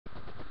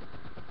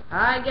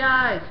Hi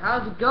guys,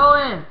 how's it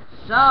going?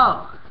 So,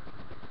 I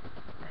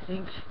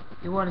think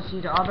you want to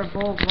see the other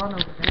bald one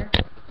over there.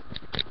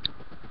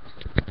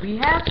 We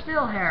have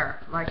still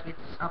hair, like it's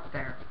up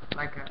there,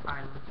 like an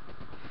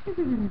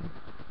island.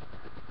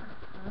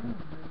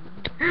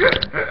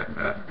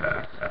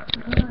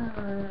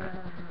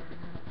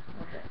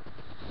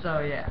 So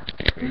yeah,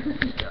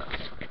 crazy stuff.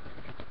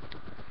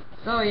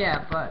 So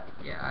yeah, but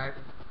yeah, I'm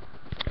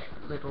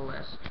a little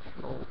less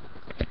old.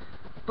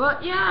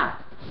 But yeah,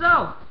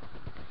 so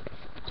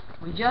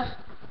we just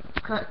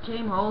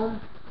came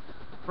home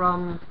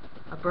from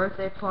a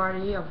birthday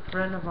party of a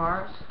friend of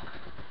ours,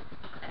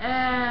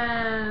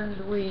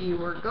 and we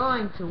were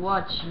going to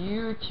watch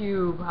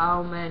YouTube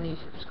how many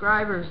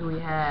subscribers we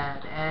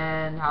had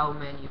and how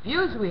many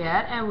views we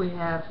had, and we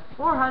have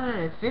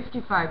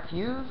 455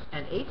 views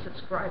and 8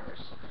 subscribers.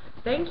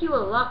 Thank you a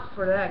lot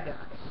for that,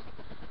 guys.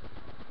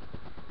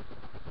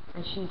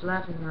 And she's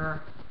laughing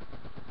her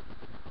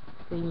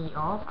thingy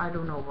off. I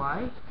don't know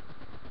why.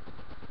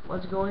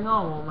 What's going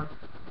on, woman?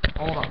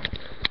 Hold on.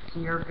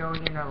 See her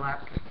going in her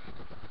lap.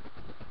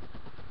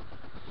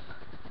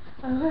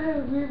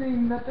 I'm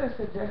reading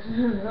Natasha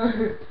Jackson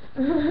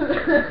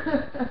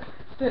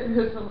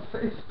status on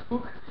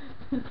Facebook.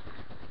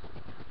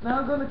 Now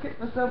I'm gonna kick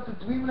myself to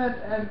Dreamland,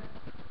 and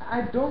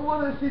I don't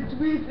want to see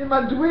tweets in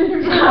my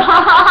dreams.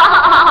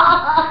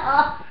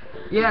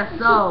 Yeah,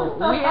 so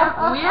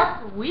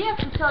we have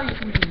to tell you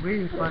something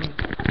really funny.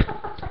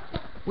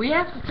 We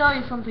have to tell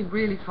you something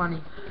really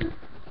funny.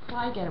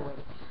 Fly getaway.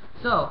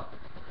 So,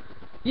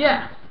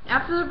 yeah,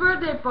 after the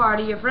birthday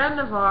party, a friend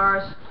of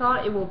ours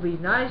thought it would be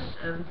nice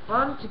and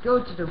fun to go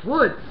to the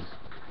woods.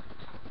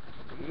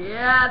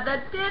 Yeah,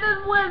 that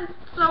didn't went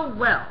so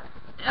well.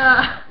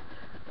 Yeah.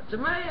 So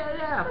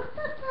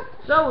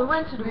we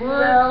went to the woods. We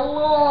are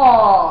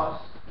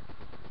lost.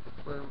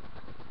 Well,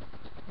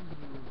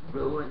 you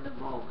ruined the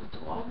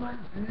moment, woman.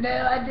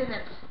 No, I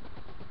didn't.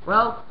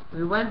 Well,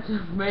 we went to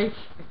make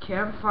a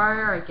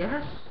campfire, I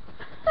guess.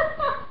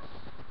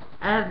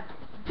 And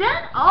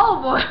that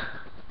almost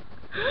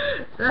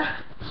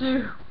that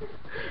too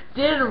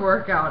didn't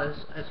work out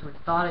as we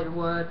thought it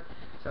would.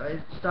 So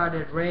it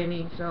started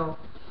raining. So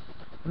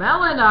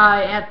Mel and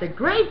I had the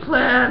great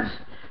plan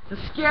to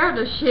scare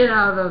the shit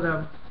out of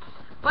them,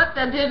 but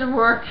that didn't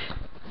work.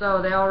 So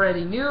they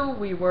already knew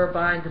we were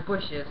behind the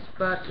bushes.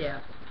 But yeah.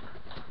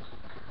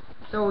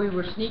 So we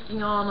were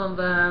sneaking on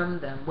them,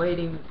 then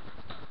waiting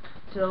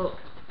till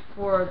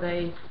before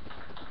they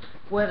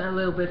went a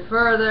little bit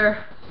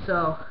further.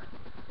 So,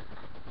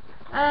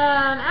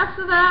 and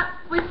after that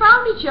we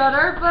found each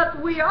other,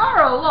 but we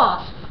are all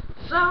lost.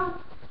 So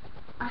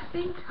I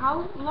think,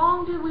 how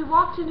long did we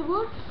walk in the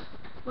woods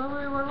when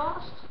we were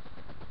lost?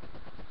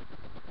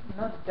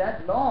 Not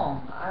that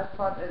long. I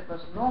thought it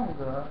was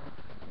longer.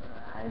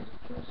 I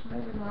guess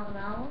maybe half an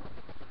hour,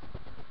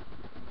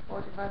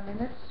 45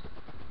 minutes.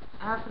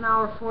 Half an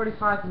hour,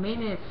 45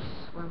 minutes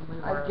when we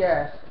were. I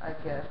guess.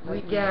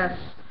 We guess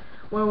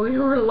when we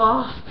were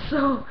lost.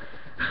 So,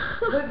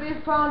 but we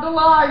found a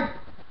light.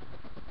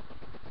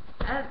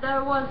 And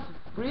that was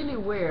really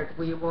weird.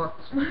 We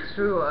walked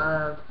through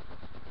a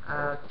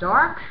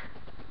dark,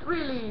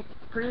 really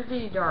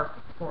pretty dark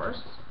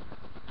forest.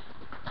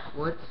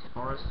 Woods,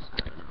 forest, I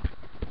don't know.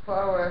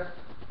 Forest.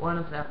 One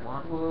of that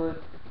one.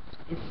 Woods.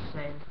 It's the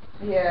same.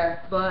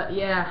 Yeah. But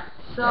yeah,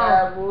 so.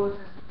 Yeah, woods.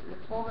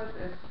 Forest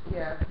is,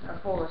 yeah, a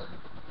forest.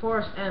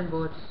 Forest and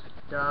woods.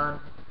 Done.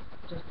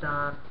 Just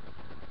done.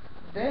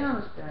 They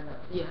understand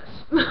us. Yes.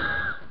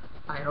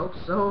 I hope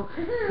so.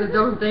 So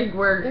don't think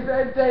we're...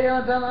 If they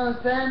don't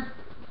understand,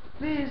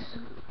 please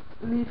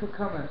leave a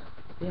comment.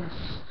 Yes.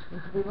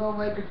 We will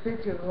make a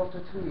picture of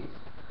the trees.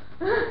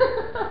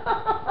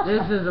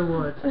 This is a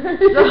wood.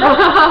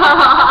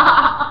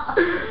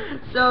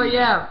 So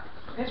yeah.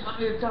 That's what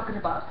we were talking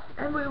about.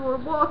 And we were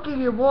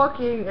walking and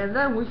walking, and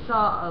then we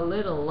saw a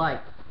little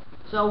light.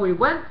 So we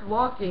went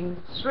walking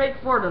straight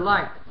for the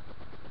light.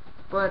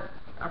 But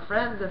a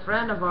friend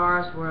of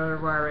ours were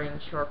wearing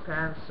short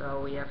pants, so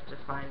we have to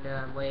find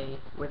a way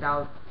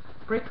without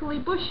prickly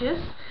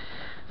bushes,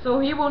 so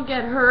he won't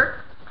get hurt.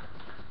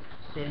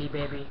 Silly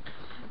baby.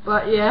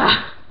 But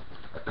yeah.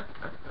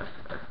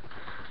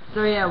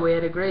 So yeah, we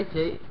had a great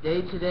day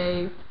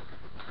today.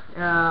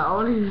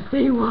 Only the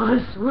thing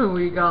was, when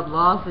we got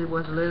lost, it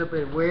was a little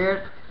bit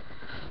weird.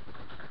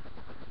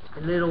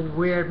 Little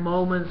weird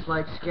moments,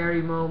 like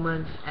scary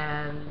moments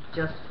and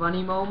just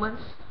funny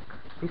moments.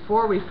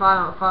 Before we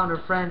found our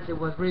friends, it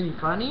was really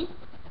funny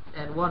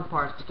and one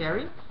part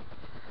scary.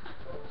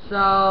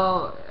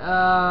 So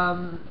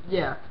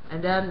yeah,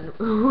 and then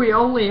we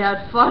only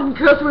had fun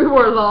because we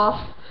were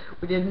lost.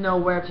 We didn't know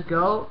where to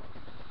go.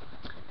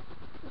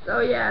 So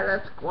yeah,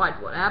 that's quite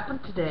what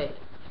happened today.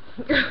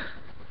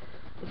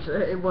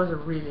 It was a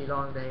really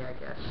long day, I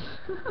guess.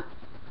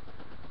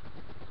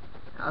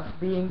 Of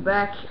being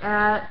back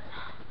at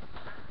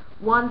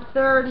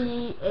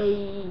 1:30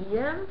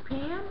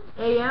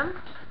 a.m.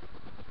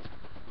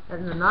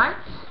 in the night.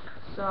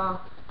 So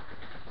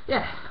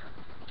yeah,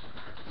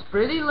 it's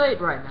pretty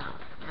late right now,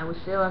 and we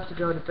still have to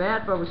go to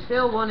bed, but we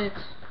still wanted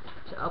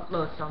to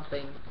upload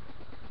something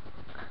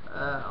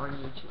on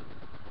YouTube.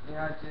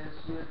 Yeah,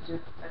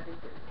 just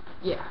addicted.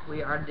 Yeah,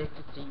 we are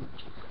addicted to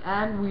YouTube,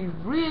 and we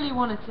really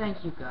want to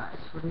thank you guys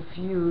for the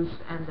views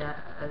and the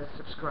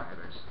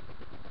subscribers,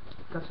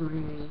 because we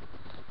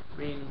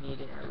really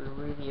need it, and we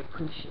really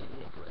appreciate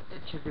it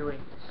that you're doing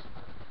this.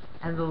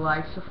 And the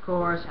likes, of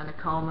course, and the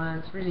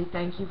comments. Really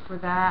thank you for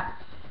that.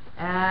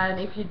 And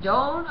if you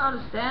don't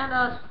understand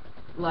us,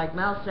 like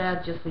Mel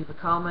said, just leave a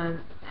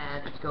comment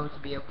and it's going to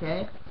be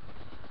okay.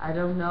 I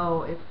don't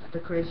know if the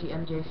crazy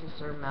MJ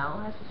sister Mel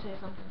has to say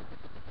something.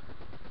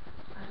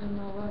 I don't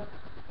know what.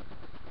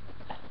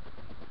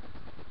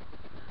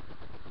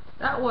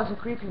 That was a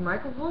creepy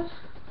Michael voice.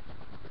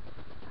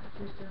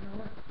 I just don't know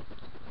what.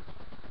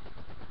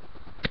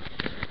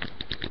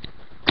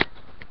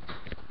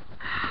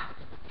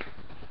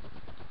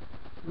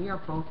 We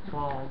are both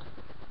bald.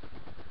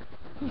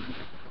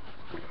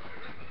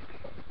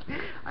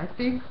 I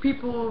think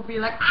people will be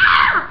like,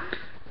 ah!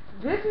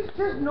 This is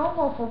just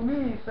normal for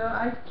me, so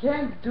I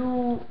can't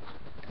do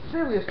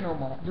serious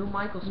normal. Do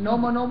Michael's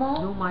normal?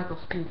 Do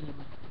Michael's speaking.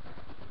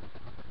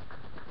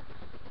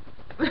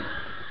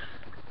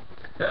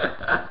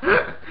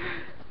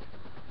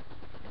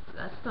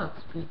 That's not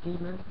Speed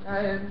Demon.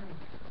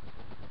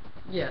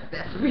 Yeah,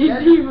 that's Speed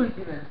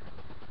Demon.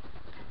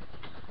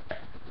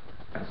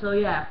 So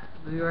yeah,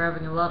 we were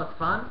having a lot of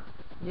fun,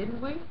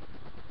 didn't we?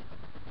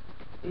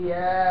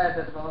 Yeah,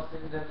 that was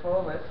in the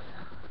forest.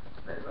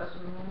 That was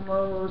the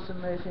most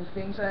amazing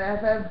things I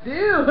ever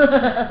do.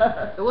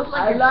 It was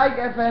like I like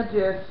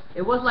adventures.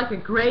 It was like a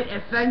great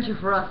adventure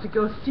for us to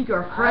go seek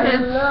our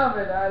friends.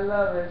 I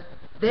love it.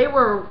 They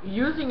were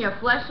using a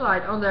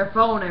flashlight on their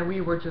phone and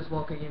we were just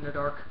walking in the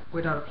dark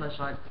without a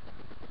flashlight.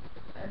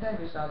 And then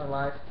we saw the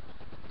light.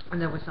 And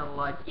then we saw the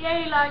light.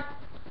 Yay, light!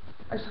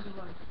 I saw the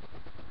light.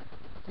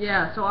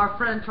 Yeah, so our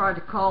friend tried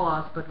to call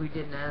us, but we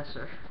didn't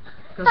answer.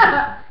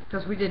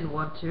 Because we didn't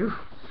want to.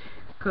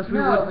 Because we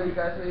were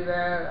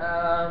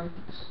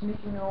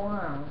sneaking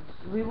around.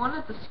 We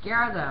wanted to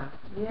scare them.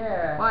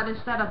 Yeah. But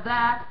instead of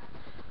that,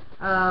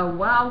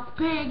 wild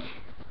pig,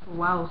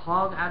 wild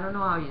hog, I don't know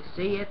how you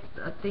say it,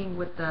 a thing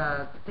with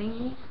the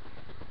thingies,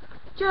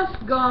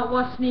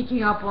 was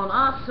sneaking up on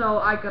us, so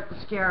I got the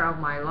scare of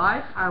my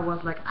life. I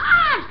was like,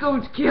 ah, it's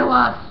going to kill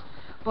us!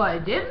 But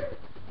it didn't.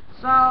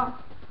 So,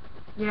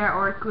 yeah,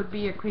 or it could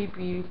be a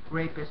creepy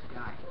rapist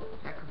guy.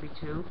 That could be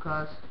too,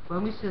 because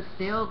when we stood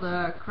still,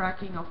 the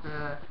cracking of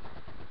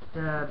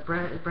the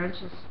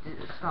branches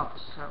stopped,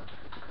 so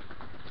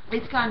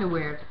it's kind of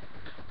weird.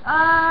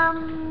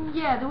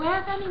 Yeah, do we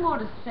have any more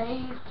to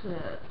say,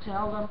 to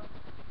tell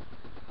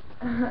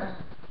them?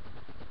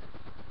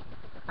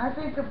 I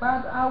think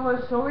about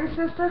our sorry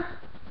sister.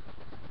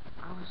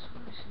 Our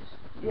sorry sister?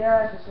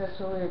 Yeah, she said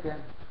sorry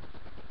again.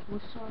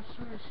 Who's our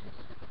sorry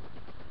sister?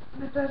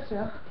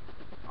 Natasha.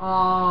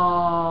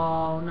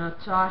 Oh,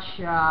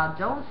 Natasha,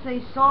 don't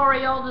say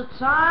sorry all the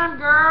time,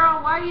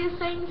 girl. Why are you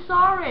saying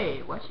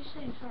sorry? Why's she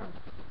saying sorry?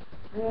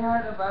 We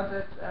heard about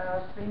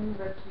that thing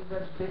that she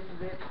got bitten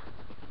with.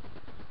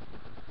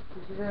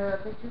 Did you see the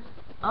pictures?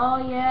 Oh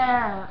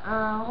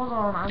yeah, hold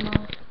on, I'm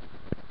not...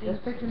 That's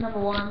picture number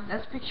 1.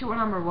 That's picture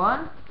number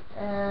 1.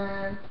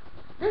 And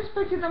this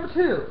picture number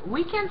 2.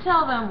 We can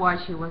tell them why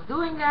she was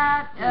doing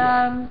that.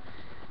 Yeah.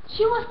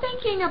 She was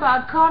thinking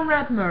about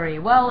Conrad Murray.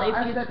 Well, if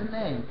I you... said the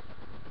name.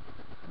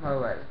 No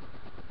way.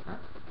 Huh?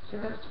 She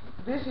was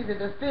busy with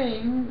the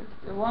thing,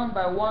 one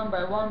by one,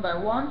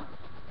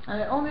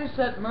 and I only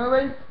said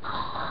Murray.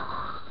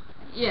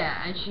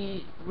 Yeah, and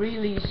she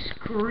really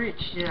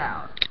screeched it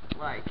out,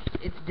 like,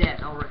 it's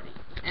dead already.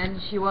 And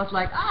she was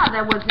like, ah,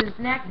 that was his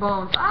neck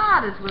bones,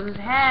 ah, this was his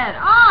head,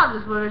 ah,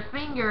 this were his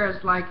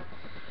fingers. Like,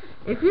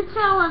 if you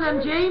tell an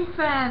MJ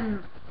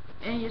fan,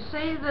 and you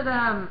say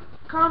that,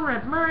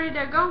 Conrad Murray,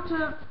 they're going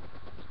to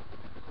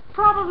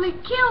probably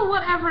kill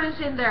whatever is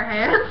in their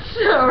hands,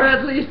 or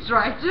at least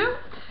try to.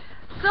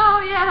 So,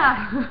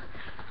 yeah,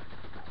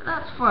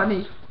 that's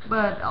funny,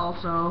 but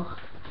also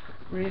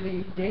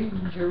really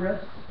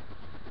dangerous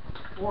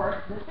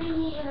for the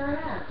thingy in her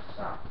hands.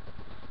 So,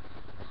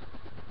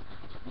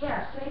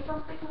 yeah, say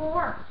something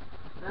more.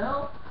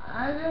 No?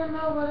 I don't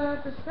know what I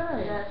have to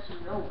say. Yes, you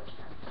know what you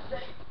have to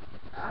say.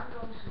 I'm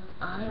going to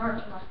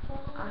charge my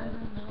phone. I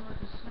don't know what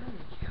to say.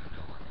 You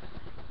know what to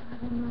say. I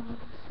don't know what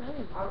to say.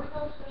 Are we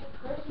going to make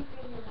crazy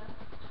videos now?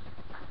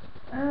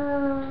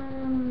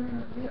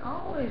 We're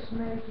always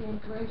making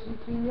crazy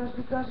videos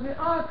because we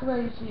are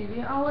crazy.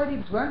 We're already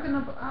drunk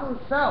enough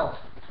ourselves.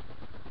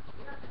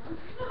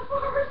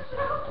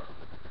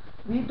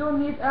 We don't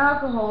need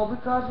alcohol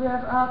because we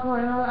have alcohol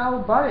in our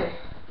body.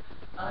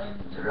 I'm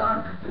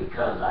drunk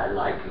because I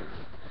like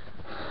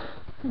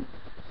it.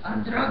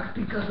 I'm drunk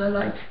because I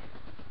like it.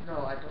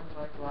 No, I don't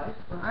like life.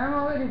 But I'm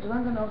already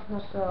drunk enough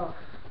myself.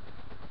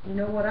 you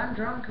know what I'm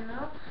drunk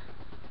enough?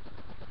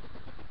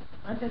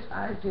 I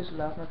just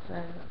love my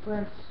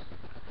friends,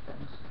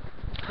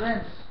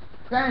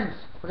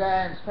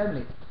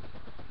 family.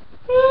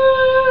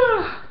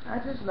 I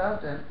just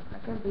love them. I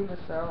can be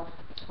myself.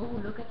 Oh,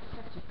 look at the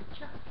sexy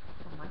picture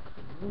from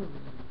Michael.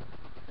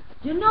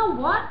 You know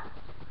what?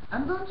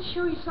 I'm going to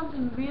show you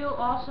something real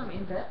awesome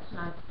in bed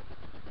tonight.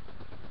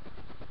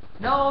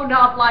 No,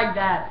 not like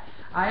that.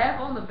 I have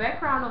on the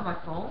background of my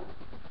phone.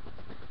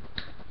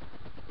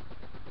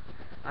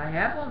 I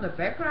have on the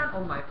background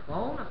of my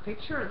phone a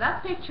picture,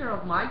 that picture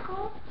of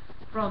Michael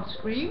from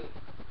Scream.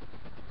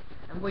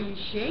 And when you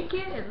shake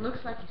it, it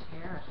looks like his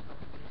hair is from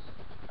this.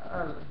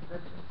 Oh,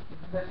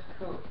 that's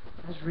cool.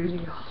 That's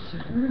really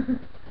awesome.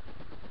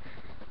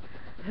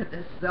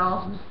 That's the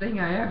awesomest thing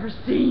I ever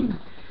seen.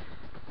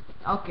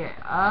 Okay,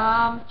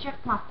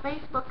 check my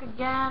Facebook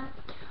again.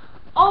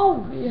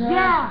 Oh,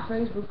 yeah!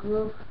 Facebook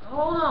group.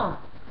 Hold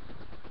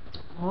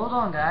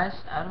on, guys.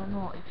 I don't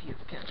know if you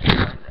can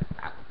find it.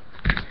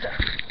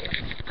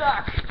 It's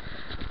stuck.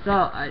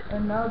 So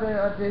and now they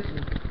are dizzy.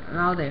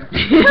 Now they are.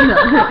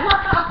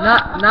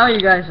 now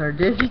you guys are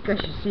dizzy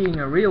because you're seeing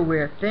a real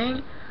weird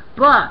thing.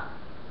 But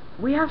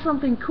we have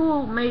something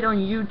cool made on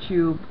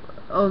YouTube.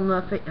 On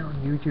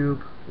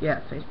YouTube.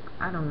 Yeah, Facebook.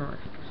 I don't know if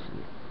you can see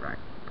it right,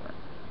 but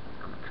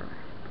I'm gonna try my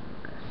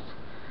best.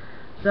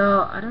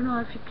 So I don't know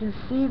if you can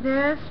see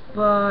this,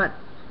 but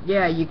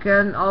yeah, you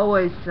can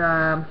always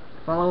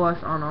follow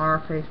us on our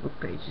Facebook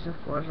pages, of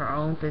course, our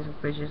own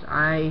Facebook pages.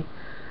 I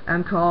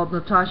am called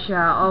Natasha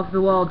of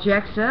the Wall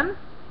Jackson,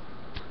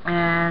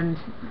 and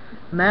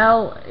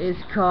Mel is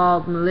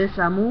called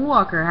Melissa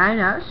Moonwalker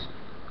Heinhuis.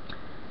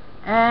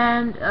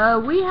 And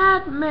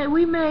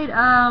we made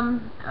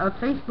a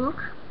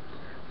Facebook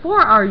for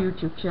our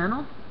YouTube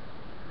channel.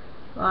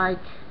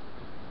 Like,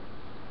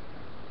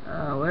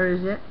 where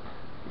is it?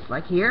 It's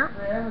like here.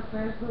 We have a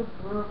Facebook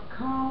group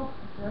called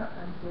the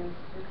MJ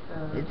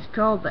Sisters. It's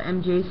called the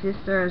MJ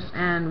Sisters,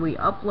 and we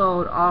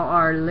upload all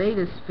our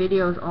latest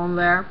videos on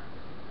there.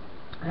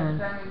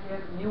 And every time we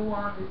get a new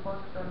one, we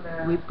post it on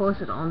there. We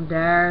post it on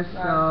there, so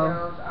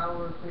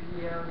our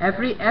videos,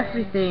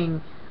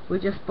 everything we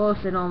just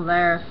post it on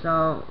there.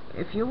 So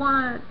if you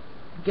want to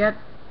get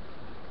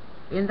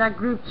in that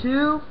group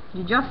too,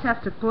 you just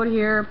have to put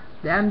here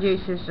the MJ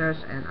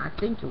Sisters, and I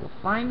think you will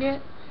find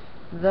it.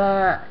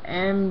 The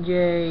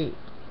MJ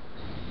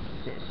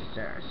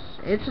Sisters.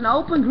 It's an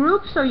open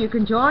group, so you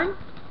can join.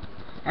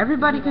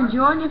 Everybody can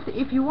join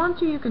if you want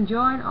to. You can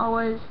join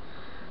always.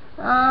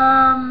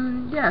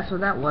 Yeah, so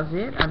that was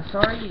it. I'm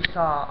sorry you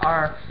saw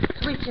our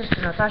sweet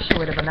sister Natasha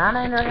with a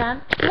banana in her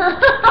hand.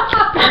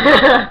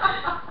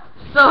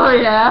 So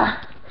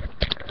yeah,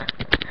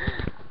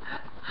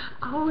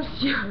 I was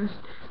just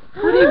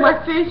putting my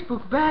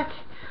Facebook back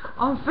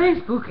on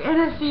Facebook,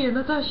 and I see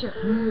Natasha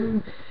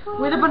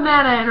with a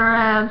banana in her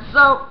hand.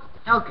 So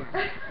okay,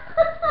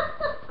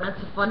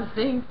 that's a funny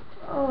thing.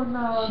 Oh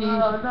no, no. You're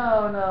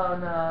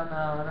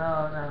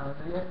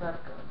not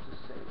going to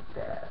say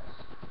that.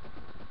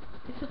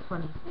 It's a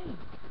funny thing.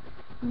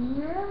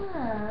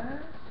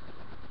 Yes.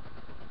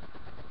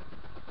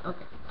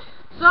 Okay.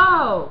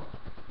 So,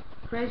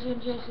 Crazy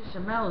MJ Sister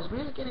Mel is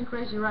really getting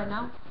crazy right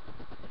now.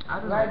 I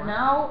don't know. Right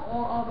now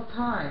or all the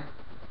time?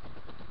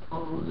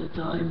 All the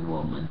time,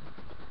 woman.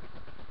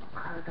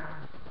 All the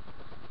time.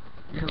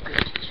 Look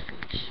at his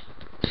face.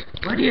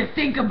 What do you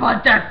think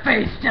about that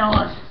face? Tell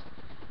us.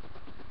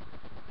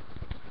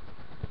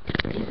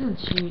 Isn't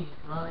she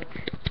like?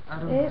 I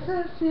don't know.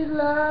 Isn't she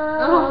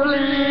lovely?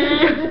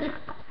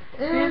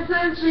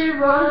 Isn't she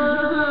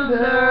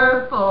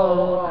wonderful?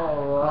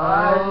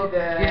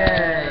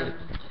 Okay.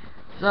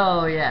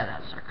 So yeah,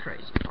 that's our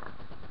crazy part.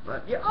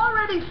 But you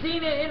already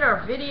seen it in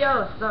our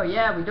videos, so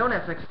yeah, we don't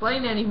have to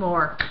explain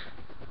anymore.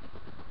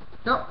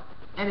 No,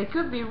 and it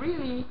could be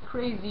really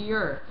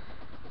crazier.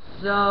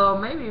 So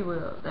maybe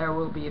there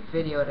will be a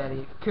video that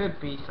it could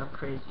be some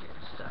crazier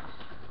stuff.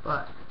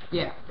 But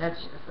yeah,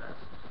 that's just us.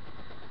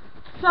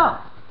 So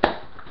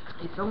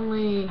it's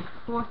only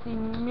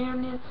 14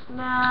 minutes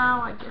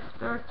now, I guess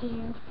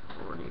 13,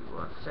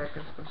 41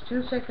 seconds,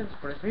 42 seconds,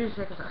 43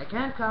 seconds, I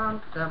can't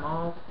count them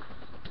all.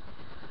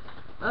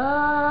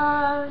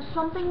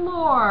 Something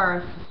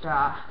more,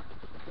 sister.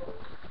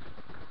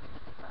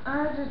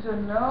 I just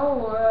don't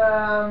know,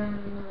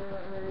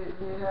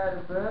 we had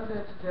a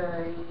birthday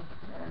today,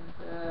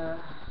 and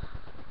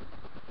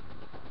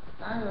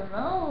I don't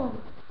know.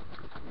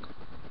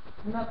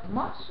 Not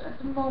much at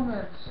the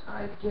moment,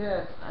 I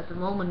guess. At the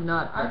moment,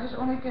 not. I just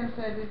only can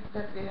say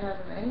that we have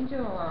an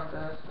angel around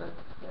us.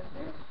 That's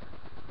it.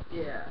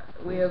 Yeah,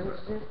 we have.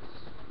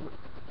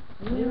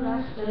 Here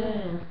I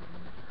stand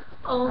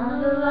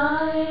on the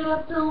line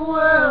of the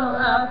world,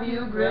 I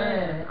feel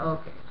grand.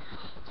 Okay.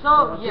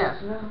 So yeah,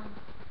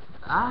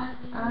 I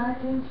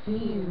can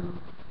feel,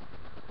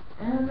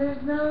 and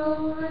there's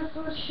no rest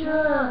for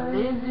sure.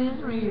 This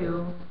is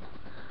real.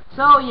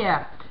 So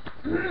yeah.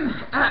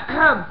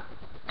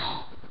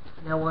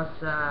 There was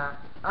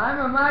I'm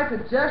a Michael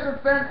Jackson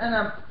fan, and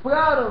I'm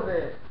proud of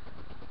it.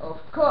 Of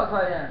course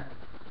I am.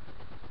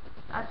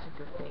 That's a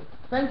good thing.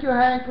 Thank you,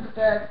 Hank, for the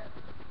tag.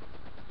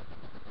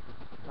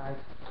 Like.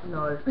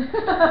 Lol. So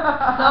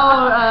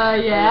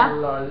yeah.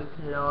 Lol.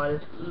 Lol.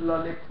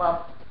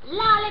 Lollipop.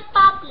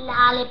 Lollipop,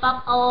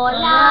 lollipop, oh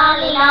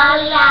lolly,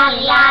 lolly,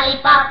 lolly,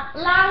 lollipop,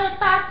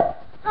 lollipop,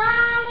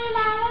 lolly,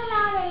 lolly,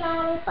 lolly,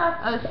 lollipop.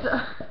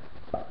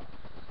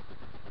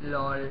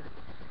 Lol.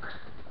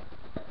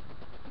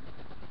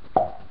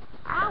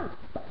 Ow!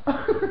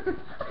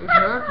 It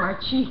hurt my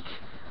cheek.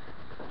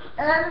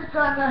 And it's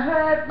gonna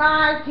hurt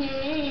my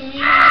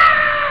teeth.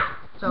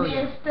 So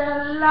yeah. Mr.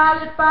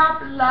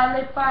 Lollipop,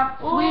 Lollipop,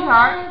 oh,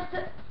 Sweetheart.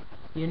 Mr.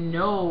 You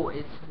know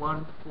it's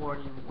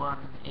 1:41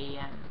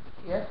 a.m.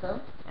 Yes,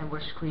 sir. and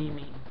we're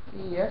screaming.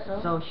 Yes, sir.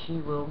 So she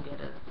will get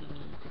a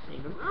thingy to say,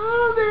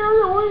 oh, they're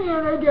doing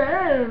it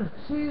again.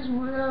 She's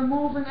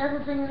moving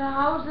everything in the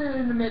house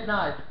in the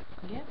midnight.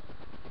 Yeah.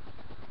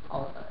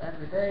 Oh,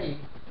 every day.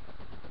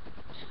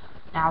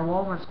 That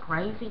woman's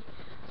crazy.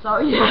 So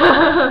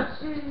yeah.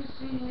 She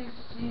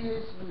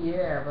is,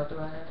 yeah, what do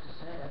I have to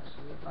say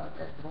actually about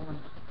that woman?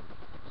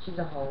 She's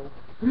a hoe.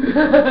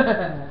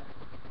 That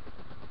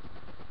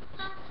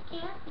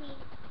scared me.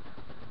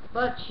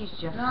 But she's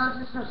just... No,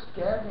 she's not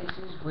scared me,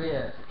 she's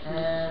weird.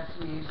 And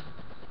she's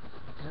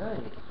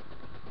dirty.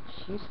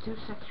 She's too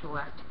sexual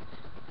active.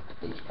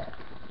 Yeah.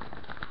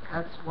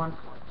 That's one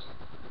point.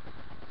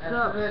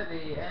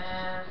 Absolutely,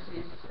 and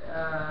she's,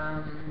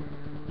 I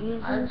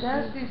Isn't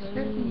guess she she's 50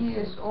 crazy?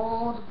 years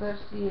old, but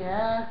she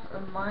has a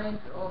mind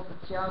of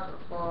a child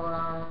for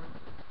around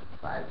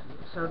 5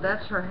 years. So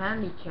that's her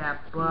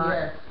handicap, but...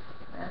 Yes,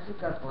 and she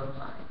got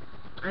borderline.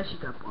 And she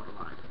got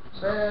borderline.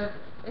 But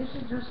if she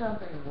do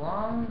something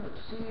wrong,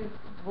 she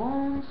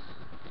won't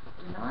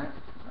deny it.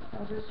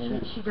 How do you say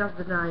that? She does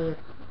deny it.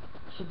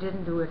 She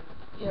didn't do it.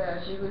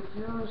 Yeah, she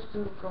refused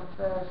to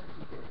confess that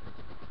she did.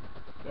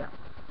 Yeah.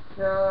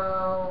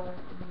 So,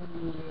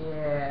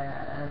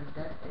 yeah, and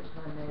that is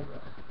my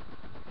neighbor.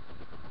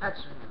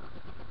 That's her neighbor.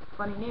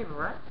 Funny neighbor,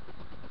 right?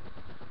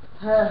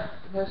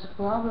 There's a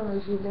problem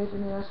if you live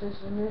in the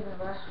assisted living,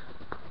 right?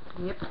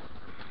 Yep.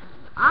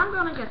 I'm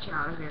gonna get you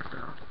out of here,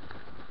 girl.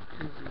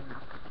 Easy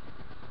enough.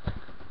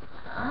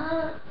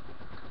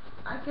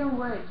 I can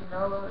wait, you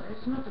know,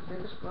 it's not the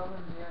biggest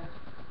problem here.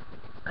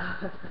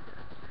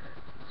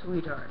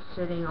 Sweetheart,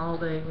 sitting all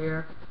day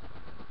here.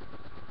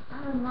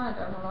 I don't mind,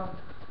 I'm alone.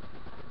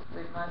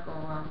 With Michael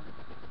around.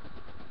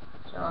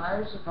 So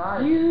I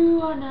survive.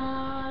 You are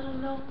not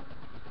alone.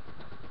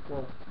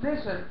 Whoa.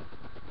 Listen,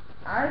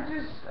 I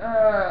just,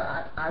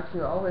 I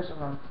feel always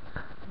alone.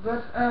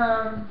 But,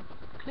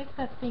 Click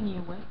that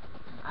thingy away.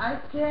 I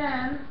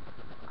can,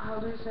 how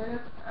do you say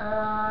it?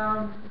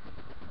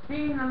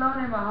 Being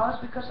alone in my house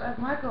because I have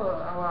Michael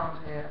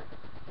around here.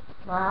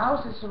 My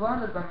house is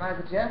surrounded by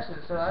Michael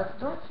Jackson, so I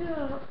don't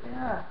feel,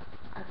 yeah,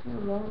 I feel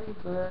lonely,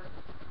 but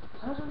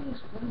how do you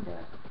explain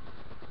that?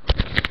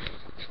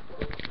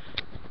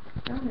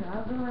 Tell me,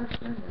 how do I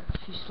explain that?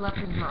 She slept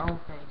in her own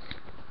face.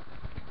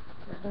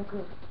 That's not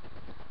good.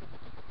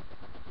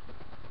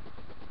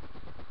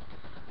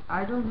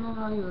 I don't know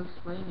how you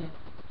explain it.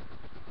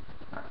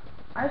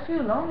 I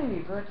feel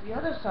lonely, but the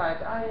other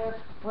side, I have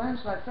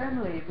friends like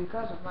family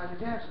because of Michael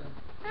Jackson.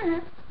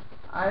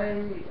 I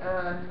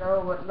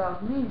know what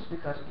love means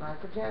because of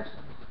Michael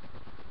Jackson.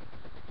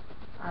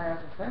 I have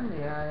a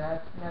family I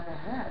have never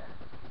had.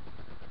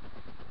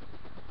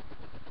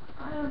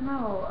 I don't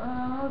know,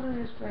 how do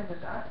you explain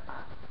it?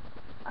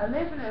 I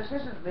live in an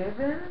assisted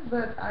living,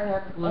 but I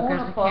have an Look own at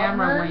the apartment.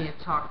 camera when you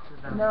talk to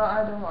them. No,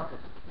 I don't want it.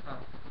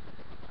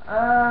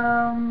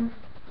 Oh.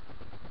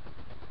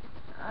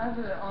 I have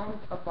an own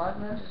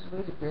apartment, it's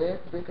really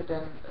big, bigger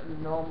than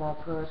a normal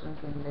person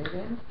can live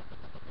in.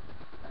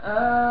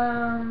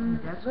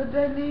 But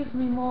they leave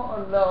me more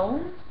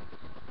alone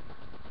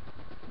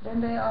than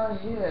they are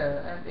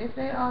here. And if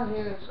they are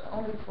here, it's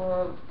only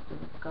for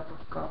a cup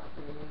of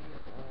coffee,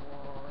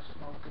 or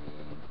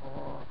smoking,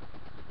 or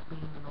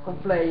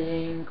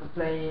complaining.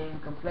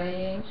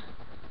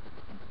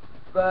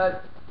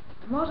 But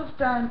most of the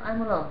time,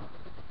 I'm alone.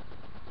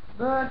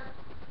 But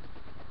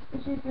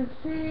if you can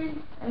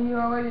see, and you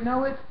already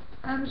know it,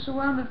 I'm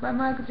surrounded by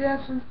Michael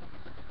Jackson,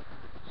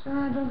 so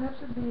I don't have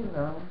to be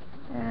alone.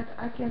 And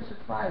I can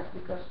survive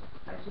because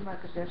I see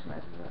Michael Jackson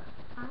everywhere.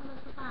 I will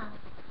survive.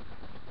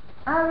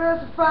 I will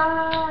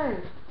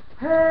survive!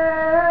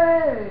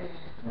 Hey!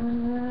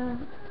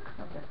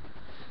 Okay.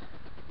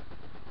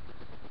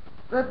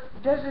 But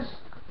that is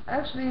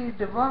actually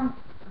the one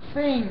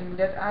thing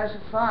that I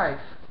survive.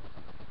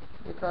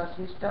 Because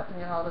he stopped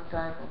me all the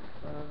time of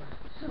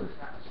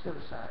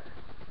suicide.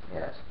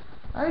 Yes.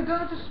 Are you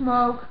going to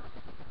smoke?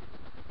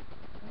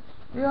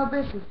 You are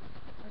busy.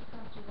 I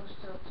thought you were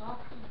still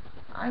talking.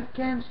 I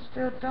can't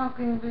still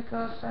talking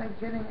because I'm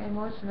getting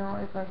emotional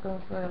if I go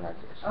further like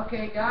this.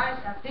 Okay, guys,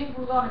 I think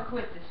we're gonna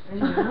quit this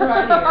video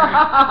right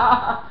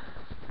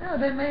here. No,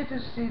 they made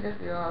us see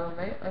that we are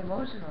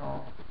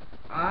emotional.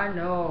 I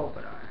know,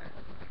 but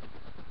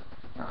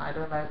No, I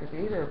don't like it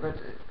either, but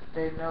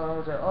they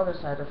know the other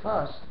side of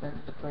us,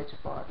 then the crazy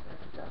part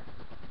every time.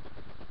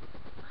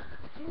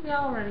 I think they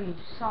already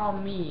saw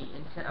me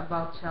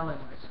about telling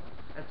myself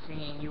and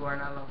singing "You Are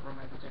Not Alone" for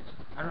Michael Jackson.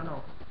 I don't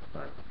know,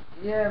 but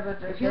Yeah,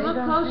 but if they you look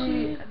don't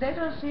closely, they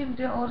don't see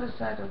the other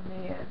side of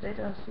me. They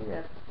don't see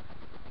that.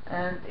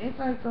 And if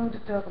I'm going to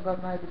talk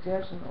about Michael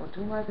Jackson or to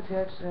Michael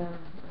Jackson,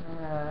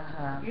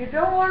 You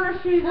don't want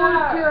to see Put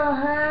that. your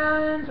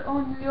hand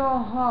on your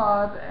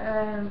heart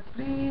and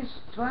please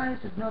try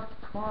to not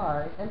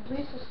cry. And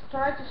please just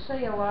try to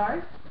stay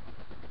alive.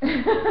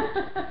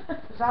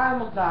 Because I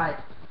almost died.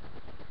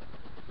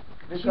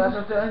 Because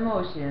of the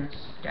emotions.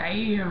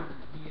 Damn.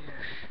 Yes.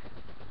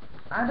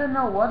 I don't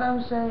know what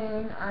I'm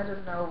saying, I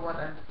don't know what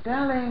I'm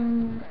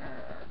telling,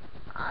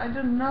 I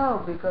don't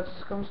know, because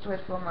it comes straight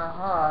from my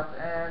heart,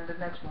 and the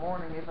next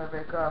morning if I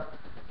wake up,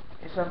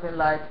 it's something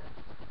like,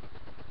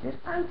 did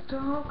I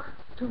talk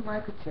to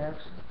Michael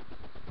Jackson?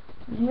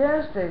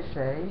 Yes, they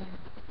say.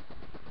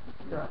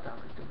 You are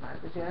talking to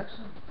Michael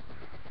Jackson.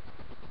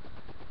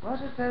 Was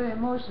it very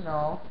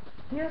emotional?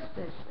 Yes,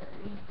 they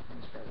say.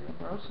 It's very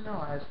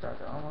emotional. I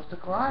started almost to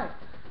cry.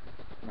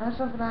 Now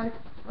something like,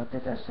 what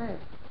did I say?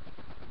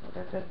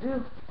 What did I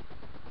do?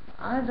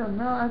 I don't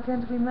know, I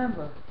can't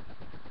remember.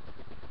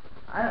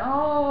 I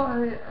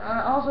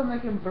also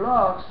making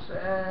blogs,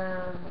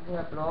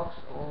 blogs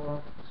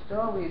or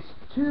stories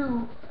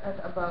too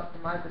about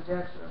Michael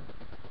Jackson.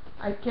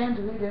 I can't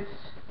read it,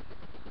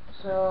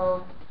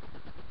 so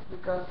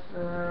because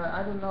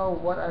I don't know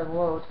what I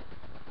wrote.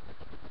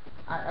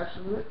 I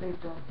absolutely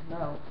don't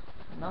know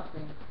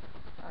nothing.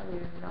 I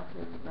really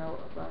nothing know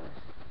about it.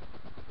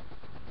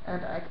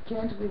 And I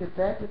can't read it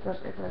back because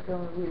if I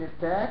can read it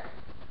back,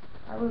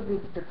 I will be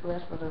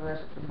depressed for the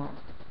rest of the month.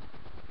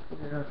 If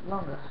it's not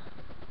longer.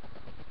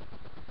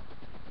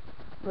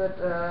 But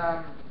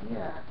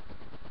yeah,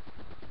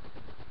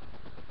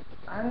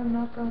 I'm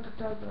not going to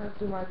talk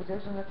to Michael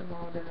Jackson at the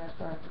moment, and I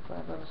start to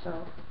cry by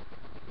myself.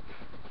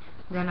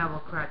 Then I will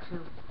cry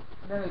too.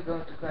 Then we're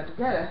going to cry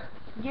together.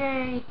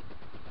 Yay!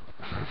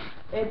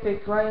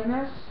 Epic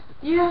cryiness.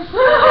 Yes.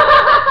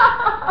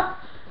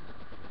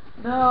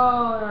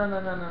 No.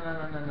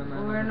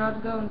 We're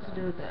not going to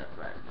do that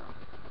right now.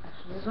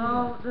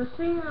 So the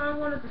thing I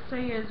wanted to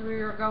say is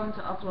we are going to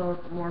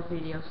upload more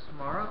videos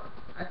tomorrow.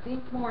 I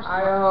think more.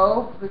 I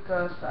hope,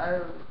 because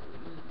I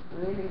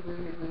really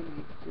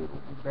feel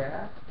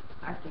bad.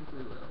 I think we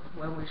will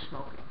when we're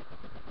smoking.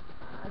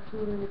 I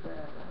feel really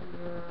bad.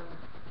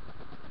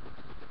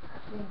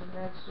 I think the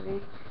next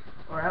week,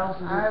 Or else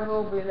I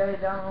will be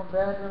laid down on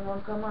bed and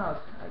won't come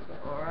out.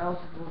 Or else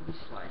it will be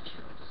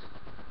slideshows.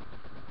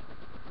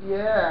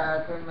 Yeah,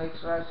 I can make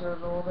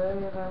slideshows all day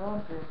if I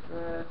want it, but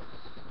at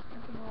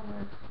the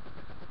moment,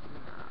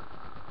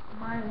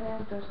 my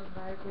hand doesn't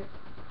like it.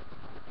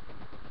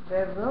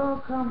 There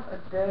will come a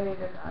day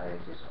that I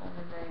just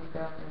only laying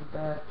down in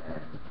bed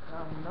and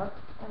come not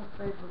on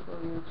Facebook or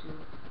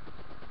YouTube.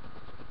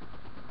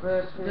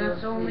 But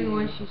That's only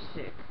when she's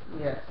sick.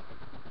 Yes.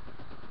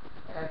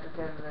 After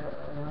get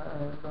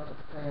a lot of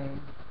pain.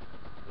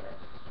 Yes.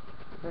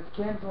 If I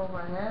can't move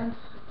my hands,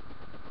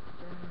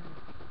 then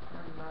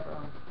I'm not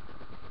on.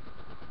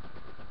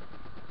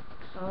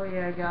 So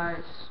yeah,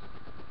 guys,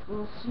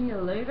 we'll see you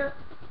later.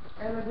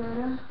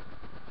 Alligator.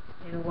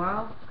 In a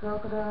while.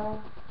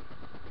 Crocodile.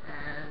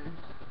 And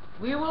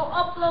we will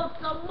upload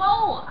some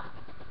more.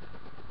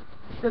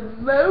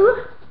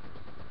 Samoa.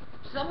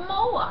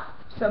 Samoa.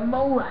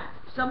 Samoa.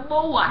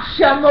 Samoa.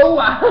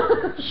 Samoa.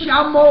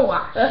 Samoa.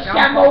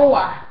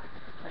 Samoa.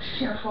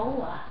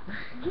 Samoa.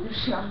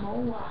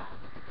 Samoa.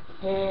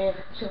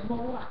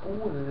 Samoa.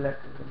 Oeh,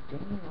 lekkere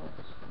dingen.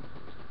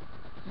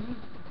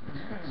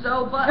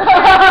 So, but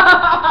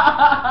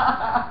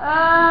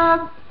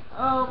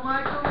oh,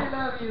 Michael, we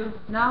love you.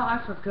 now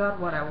I forgot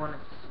what I wanted to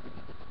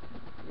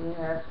say. We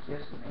have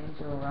just an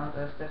angel around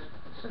us that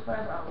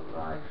survive our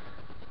life.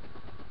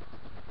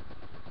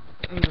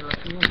 And you're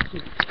looking at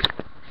too.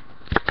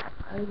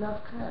 I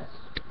love cats.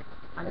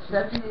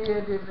 Except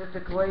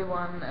the grey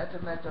one at the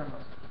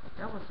McDonald's.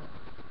 That was a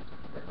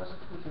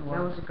pretty one.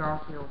 That was a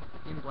Garfield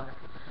in black.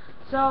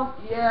 So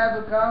yeah,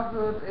 but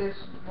Garfield is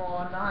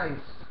more nice.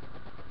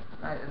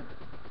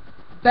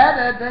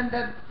 Better than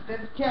that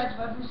cat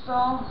that we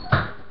saw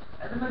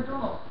at the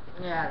McDonald's.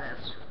 yeah,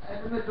 that's true.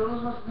 At the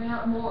McDonald's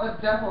was more a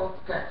devil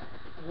cat.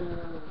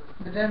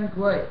 But then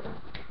grey.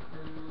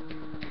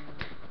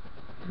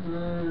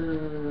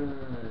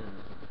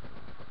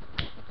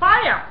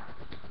 Fire!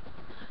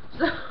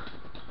 So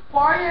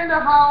Fire in the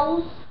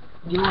house!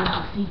 you want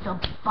to see some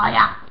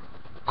fire?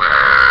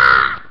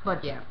 Ah!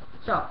 But yeah,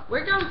 so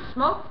we're going to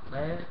smoke.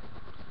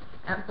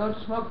 And go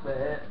to smoke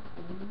bed.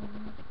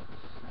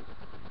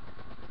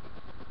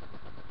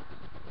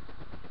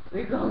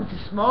 We're going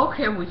to smoke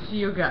and we'll see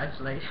you guys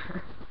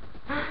later.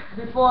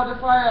 Before the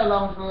fire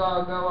alarms will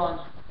all go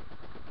on.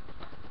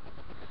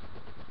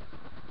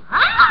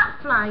 Ah!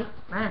 Fly.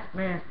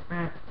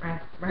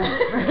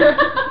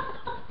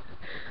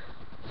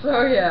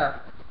 So yeah.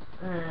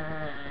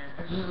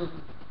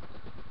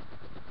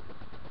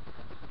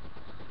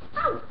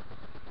 Ow!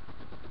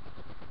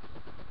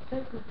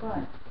 Say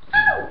goodbye.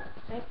 Ow!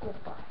 Say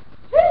goodbye.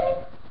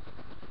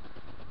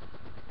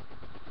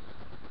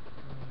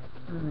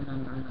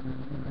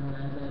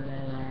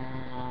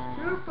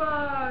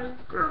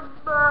 Goodbye.